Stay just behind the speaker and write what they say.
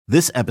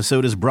This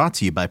episode is brought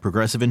to you by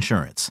Progressive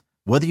Insurance.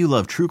 Whether you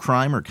love true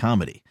crime or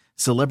comedy,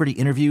 celebrity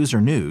interviews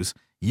or news,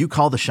 you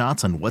call the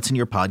shots on what's in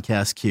your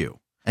podcast queue.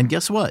 And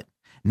guess what?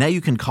 Now you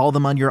can call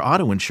them on your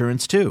auto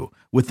insurance too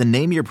with the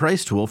Name Your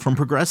Price tool from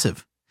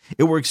Progressive.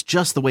 It works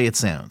just the way it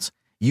sounds.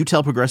 You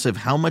tell Progressive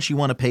how much you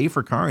want to pay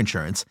for car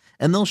insurance,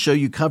 and they'll show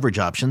you coverage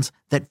options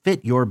that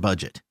fit your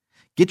budget.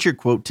 Get your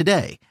quote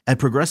today at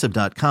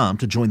Progressive.com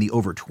to join the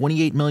over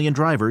 28 million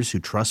drivers who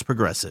trust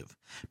Progressive.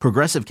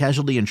 Progressive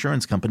Casualty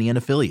Insurance Company and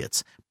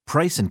Affiliates.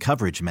 Price and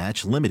coverage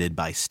match limited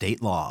by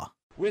state law.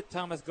 With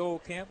Thomas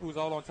Goldkamp, who's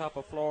all on top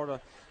of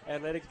Florida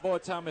Athletics. Boy,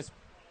 Thomas,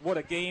 what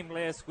a game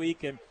last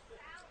week. And,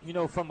 you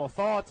know, from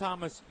afar,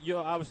 Thomas,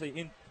 you're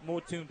obviously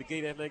more tuned to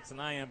Gator Athletics than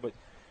I am, but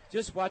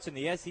just watching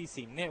the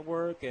SEC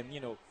network and,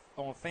 you know,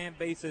 on fan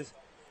bases,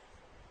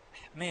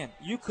 man,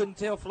 you couldn't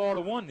tell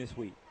Florida won this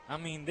week. I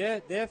mean,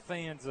 their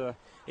fans,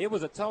 it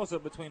was a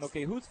toss-up between,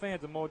 okay, whose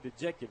fans are more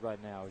dejected right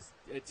now?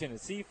 It's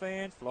Tennessee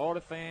fans, Florida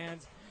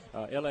fans,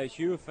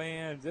 LSU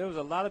fans. There was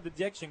a lot of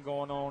dejection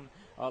going on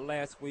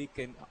last week,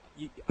 and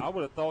I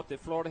would have thought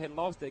that Florida had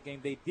lost that game.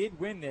 They did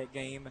win that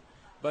game,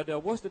 but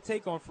what's the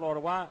take on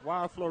Florida? Why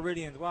are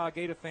Floridians, why are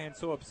Gator fans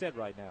so upset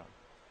right now?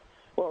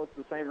 Well, it's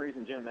the same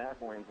reason Jim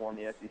McElwain's won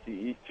the SEC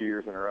East 2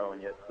 years in a row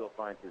and yet still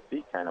finds his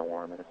feet kind of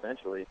warm, and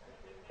essentially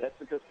that's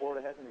because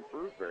Florida hasn't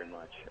improved very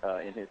much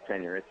in his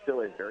tenure. It's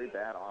still a very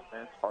bad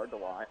offense, hard to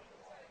watch,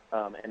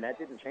 and that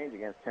didn't change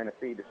against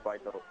Tennessee despite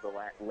the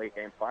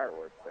late-game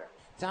fireworks there.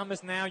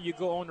 Thomas, now you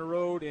go on the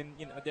road, and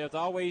you know there's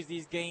always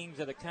these games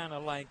that are kind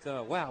of like,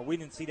 wow, we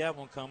didn't see that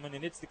one coming,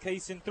 and it's the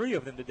case in 3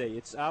 of them today.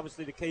 It's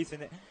obviously the case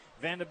in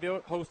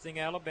Vanderbilt hosting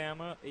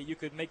Alabama. You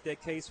could make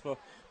that case for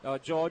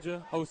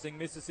Georgia hosting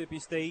Mississippi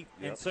State,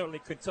 and certainly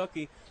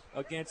Kentucky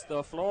against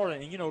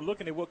Florida. And, you know,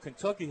 looking at what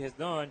Kentucky has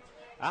done,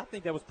 I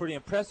think that was pretty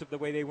impressive the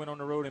way they went on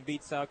the road and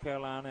beat South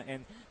Carolina.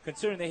 And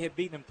considering they had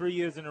beaten them 3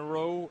 years in a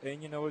row,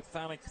 and, you know, it's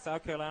finally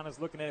South Carolina's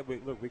looking at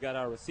it. Look, we got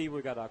our receiver,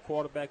 we got our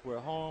quarterback, we're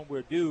home,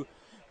 we're due.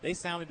 They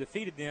soundly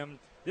defeated them.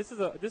 This is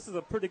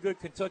a pretty good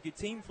Kentucky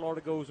team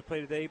Florida goes to play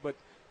today, but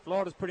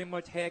Florida's pretty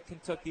much had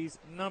Kentucky's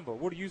number.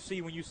 What do you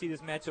see when you see this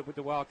matchup with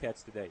the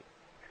Wildcats today?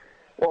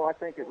 Well, I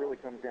think it really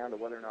comes down to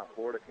whether or not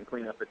Florida can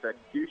clean up its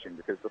execution,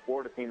 because the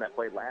Florida team that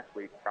played last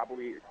week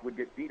probably would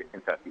get beat at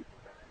Kentucky.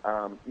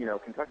 You know,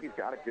 Kentucky's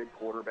got a good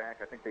quarterback.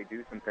 I think they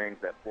do some things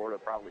that Florida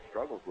probably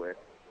struggles with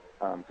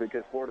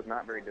because Florida's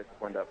not very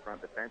disciplined up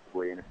front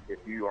defensively, and if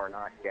you are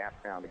not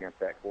gas-bound against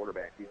that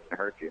quarterback, he's going to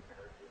hurt you.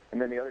 And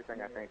then the other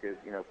thing I think is,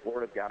 you know,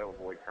 Florida's got to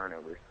avoid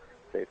turnovers.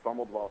 They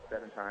fumbled the ball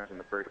 7 times in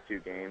the first 2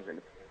 games,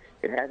 and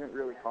it hasn't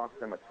really cost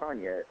them a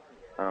ton yet.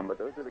 But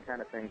those are the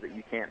kind of things that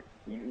you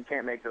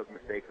can't make those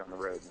mistakes on the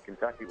road. And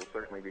Kentucky will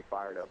certainly be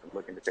fired up and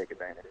looking to take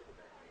advantage.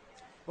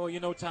 Well, you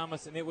know,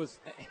 Thomas, and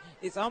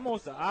it's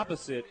almost the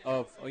opposite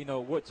of, you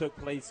know, what took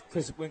place.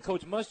 Because when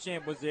Coach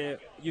Muschamp was there,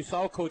 you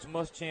saw Coach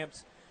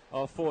Muschamp's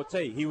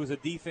forte. He was a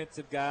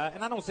defensive guy.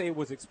 And I don't say it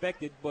was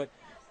expected, but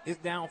his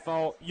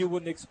downfall you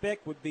wouldn't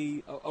expect would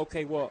be,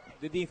 okay, well,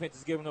 the defense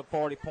is giving up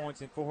 40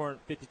 points and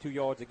 452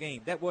 yards a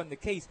game. That wasn't the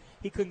case.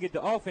 He couldn't get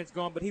the offense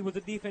going, but he was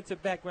a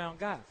defensive background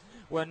guy.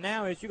 Well,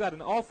 now is you got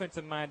an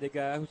offensive-minded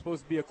guy who's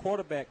supposed to be a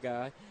quarterback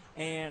guy.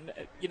 And,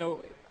 you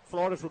know,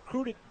 Florida's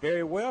recruited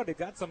very well. They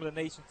got some of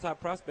the nation's top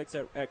prospects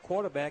at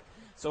quarterback.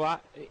 So,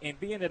 and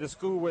being at a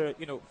school where,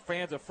 you know,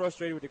 fans are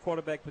frustrated with the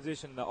quarterback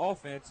position and the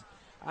offense,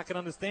 I can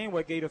understand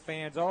where Gator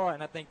fans are,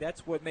 and I think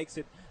that's what makes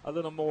it a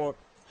little more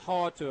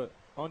hard to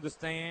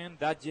understand,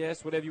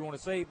 digest, whatever you want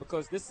to say,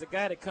 because this is a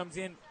guy that comes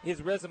in,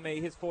 his resume,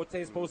 his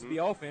forte is supposed to be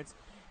offense,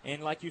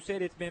 and like you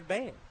said, it's been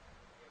bad.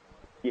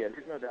 Yeah,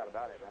 there's no doubt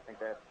about it. I think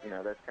that's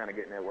kind of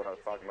getting at what I was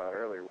talking about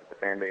earlier with the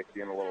fan base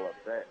being a little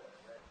upset.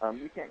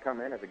 You can't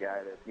come in as a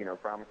guy that, you know,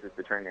 promises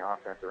to turn the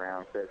offense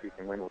around, says he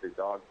can win with his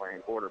dog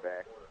playing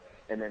quarterback,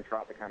 and then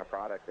trot the kind of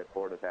product that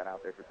Florida's had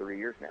out there for 3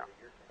 years now.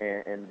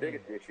 And the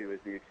biggest issue is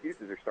the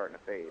excuses are starting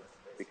to fade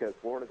because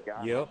Florida's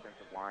got an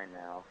offensive line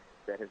now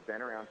that has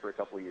been around for a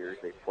couple of years.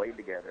 They've played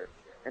together,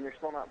 and they're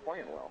still not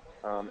playing well.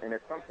 And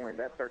at some point,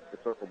 that starts to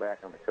circle back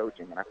on the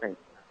coaching. And I think,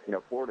 you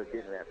know, Florida's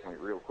getting to that point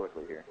real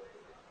quickly here.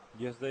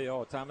 Yes, they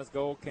are. Thomas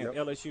Goldkamp,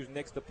 LSU's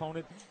next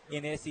opponent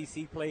in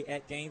SEC play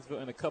at Gainesville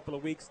in a couple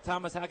of weeks.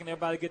 Thomas, how can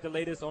everybody get the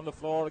latest on the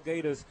Florida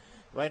Gators?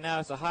 Right now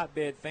it's a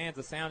hotbed. Fans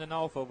are sounding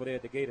off over there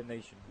at the Gator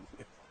Nation.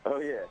 Oh,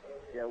 yeah.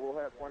 Yeah, we'll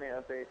have plenty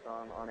of updates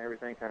on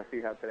everything, kind of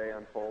see how today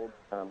unfolds.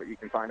 But you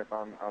can find us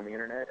on the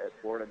internet at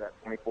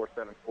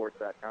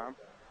florida.247sports.com.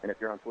 And if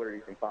you're on Twitter,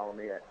 you can follow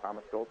me at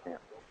Thomas Goldkamp.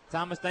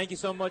 Thomas, thank you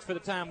so much for the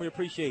time. We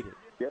appreciate it.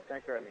 Yep,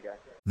 thanks for having me, guys.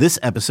 This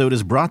episode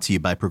is brought to you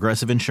by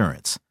Progressive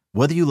Insurance.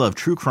 Whether you love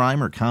true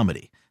crime or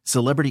comedy,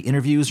 celebrity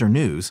interviews or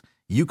news,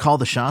 you call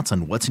the shots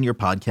on what's in your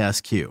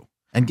podcast queue.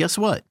 And guess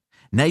what?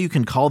 Now you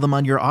can call them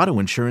on your auto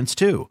insurance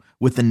too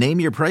with the Name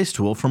Your Price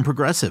tool from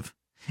Progressive.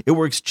 It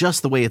works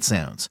just the way it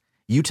sounds.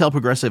 You tell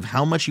Progressive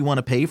how much you want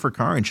to pay for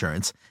car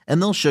insurance, and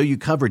they'll show you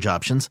coverage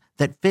options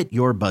that fit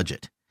your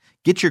budget.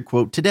 Get your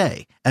quote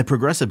today at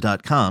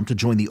Progressive.com to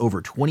join the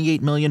over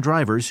 28 million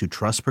drivers who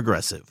trust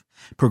Progressive.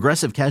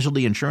 Progressive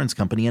Casualty Insurance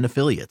Company and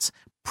Affiliates.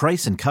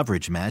 Price and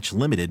coverage match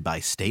limited by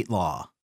state law.